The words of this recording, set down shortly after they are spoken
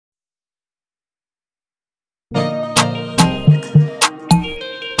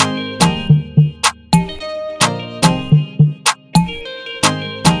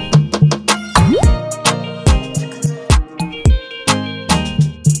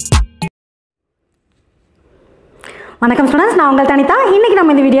வணக்கம் ஸ்டூடெண்ட்ஸ், நான் உங்கள் தனிதா. இன்னைக்கு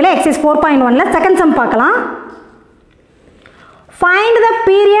நம்ம இந்த வீடியோல எக்ஸசைஸ் 4.1ல செகண்ட் சம் பார்க்கலாம். Find the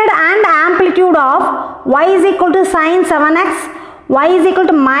period and amplitude of y is equal to sin 7x, y is equal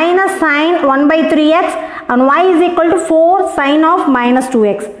to minus sin 1/3x and y is equal to 4 sin of minus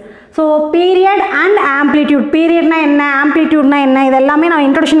 2x. So period and amplitude, பீரியட்னா என்ன, ஆம்ப்ளிடியூட்னா என்ன, இது எல்லாமே நான்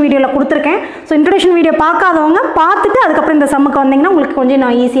introduction வீடியோவில் கொடுத்துருக்கேன். So introduction video பார்க்காதவங்க பார்த்துட்டு அதுக்கப்புறம் இந்த சம்முக்கு வந்தீங்கன்னா உங்களுக்கு கொஞ்சம்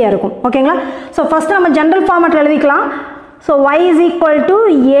நான் ஈஸியாக இருக்கும். ஓகேங்களா? ஸோ ஃபஸ்ட்டு நம்ம ஜென்ரல் ஃபார்மேட்டில் எழுதிக்கலாம். So y is equal to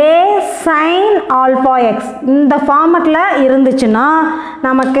a sin alpha x இந்த ஃபார்மேட்டில் இருந்துச்சுன்னா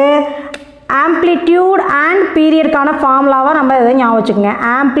நமக்கு ஆம்ப்ளிடியூட் அண்ட் பீரியடுக்கான ஃபார்முலாவாக நம்ம இதை ஞாபகம் வச்சுக்கோங்க.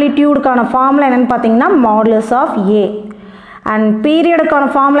 ஆம்ப்ளிடியூடுக்கான ஃபார்முலா என்னென்னு பார்த்தீங்கன்னா modulus of A. And பீரியடுக்கான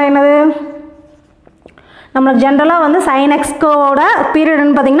formula என்னது, நம்மளுக்கு ஜென்ரலாக வந்து சைன் எக்ஸ்கோட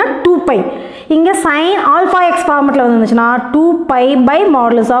பீரியட்னு பார்த்தீங்கன்னா 2π. இங்கே sign alpha X ஃபார்மெட்டில் வந்துருந்துச்சுன்னா 2π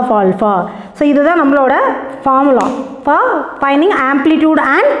modulus of alpha. So இதுதான் நம்மளோட formula for finding amplitude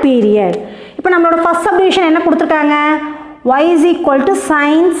and period. இப்போ நம்மளோட ஃபர்ஸ்ட் சப்டிவிஷன் என்ன கொடுத்துருக்காங்க, y is equal to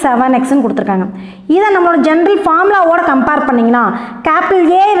sin 7xன்னு கொடுத்துருக்காங்க. இதை நம்மளோட ஜென்ரல் ஃபார்முலாவோட கம்பேர் பண்ணிங்கன்னா கேபிட்டல்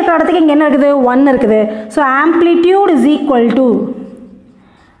ஏ இருக்கிற இடத்துக்கு இங்கே என்ன இருக்குது, 1 இருக்குது. So amplitude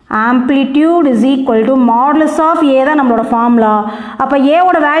is equal to modulus of ஏ தான் நம்மளோட ஃபார்முலா. அப்போ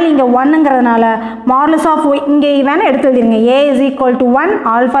ஏவோட வேல்யூ இங்கே 1ங்கிறதுனால மாடுலஸ் ஆஃப் இங்கே வேணால் எடுத்து எழுதிருங்க. ஏ is equal to 1,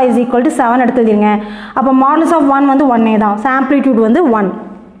 alpha is equal to 7 எடுத்து எழுதிருங்க. அப்போ மாடுலஸ் ஆஃப் 1 வந்து 1 தான். ஸோ ஆம்ப்ளிடியூட் வந்து 1.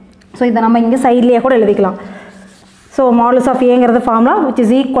 ஸோ இதை நம்ம இங்கே சைட்லேயே கூட எழுதிக்கலாம். ஸோ மாடுலஸ் ஆஃப் ஏங்கிறது formula which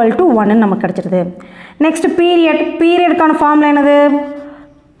is equal to 1ன்னு நமக்கு கிடச்சிருது. நெக்ஸ்ட் பீரியடுக்கான ஃபார்முலா என்னது,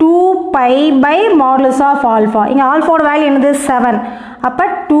 2π மாடுலஸ் ஆஃப் ஆல்ஃபா. இங்கே ஆல்ஃபாவோட வேல்யூ என்னது 7. அப்போ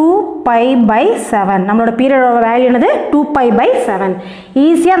 2π/7 நம்மளோட பீரியடோட வேல்யூ என்னது 2π/7.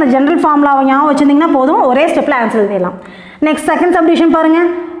 ஈஸியாக அந்த ஜென்ரல் ஃபார்முலாவை ஞாபகம் வச்சுருந்தீங்கன்னா போதும், ஒரே ஸ்டெப்பில் ஆன்சர் எழுதிடலாம். நெக்ஸ்ட் செகண்ட் சப்டிவிஷன் பாருங்கள்.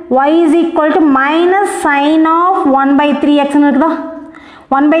 y is equal to minus sin of 1/3xன்னு இருக்குதா,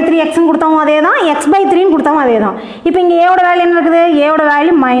 1/3xன்னு கொடுத்தாவும் அதே தான், x/3ன்னு கொடுத்தாவும் அதே தான். இப்போ இங்கே ஏவோட வேல்யூ என்ன இருக்குது, ஏவோட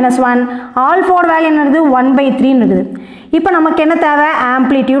வேல்யூ -1, ஆல்ஃபாவோட வேல்யூ என்ன இருக்குது 1/3ன்னு இருக்குது. இப்போ நமக்கு என்ன தேவை,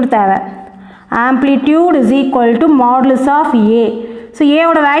 ஆம்ப்ளிடியூட் தேவை. Amplitude is equal to modulus of A. So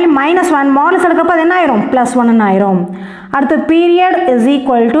ஏவோட வேல்யூ -1, மாடுலஸ் எடுக்கிறப்ப அது என்ன ஆயிரும், +1ன்னு ஆயிரும். அடுத்து period is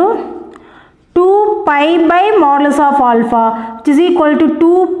equal to 2π modulus of alpha which is equal to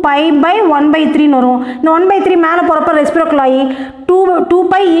 2π/1/3ன்னு வரும். இந்த 1/3 மேலே போகிறப்ப ரெஸ்பிரோக்கல் ஆகி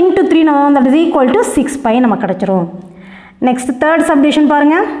 2π into 3ன்னு வரும். that is equal to 6π நமக்கு கிடச்சிரும். நெக்ஸ்ட் தேர்ட் சப்டிவிஷன்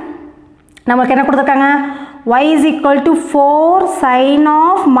பாருங்கள். நமக்கு என்ன கொடுத்துருக்காங்க, y is equal to 4 sin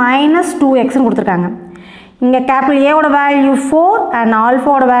of -2xன்னு கொடுத்துருக்காங்க. இங்கே கேபிட்டல் ஏவோட வேல்யூ 4 அண்ட்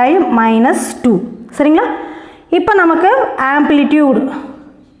ஆல்ஃபாவோட வேல்யூ -2. சரிங்களா? இப்போ நமக்கு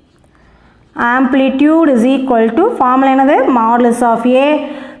amplitude is equal to formula என்னது, மாடுலஸ் ஆஃப் ஏ.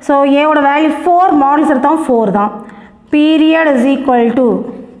 ஸோ ஏவோட வேல்யூ 4, மாடுலஸ் எடுத்தாலும் 4 தான். Period is equal to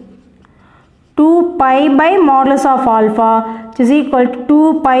 2π modulus of alpha is equal to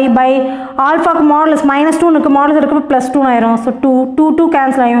 2π ஆல்ஃபாக்கு modulus -2 இருக்குது, மாடுலஸ் எடுக்கிறப்ப +2 ஆயிரும். ஸோ 2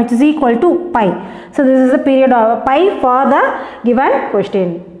 கேன்சல் ஆயிரும், which is equal to π. So this is the period of π for the given question.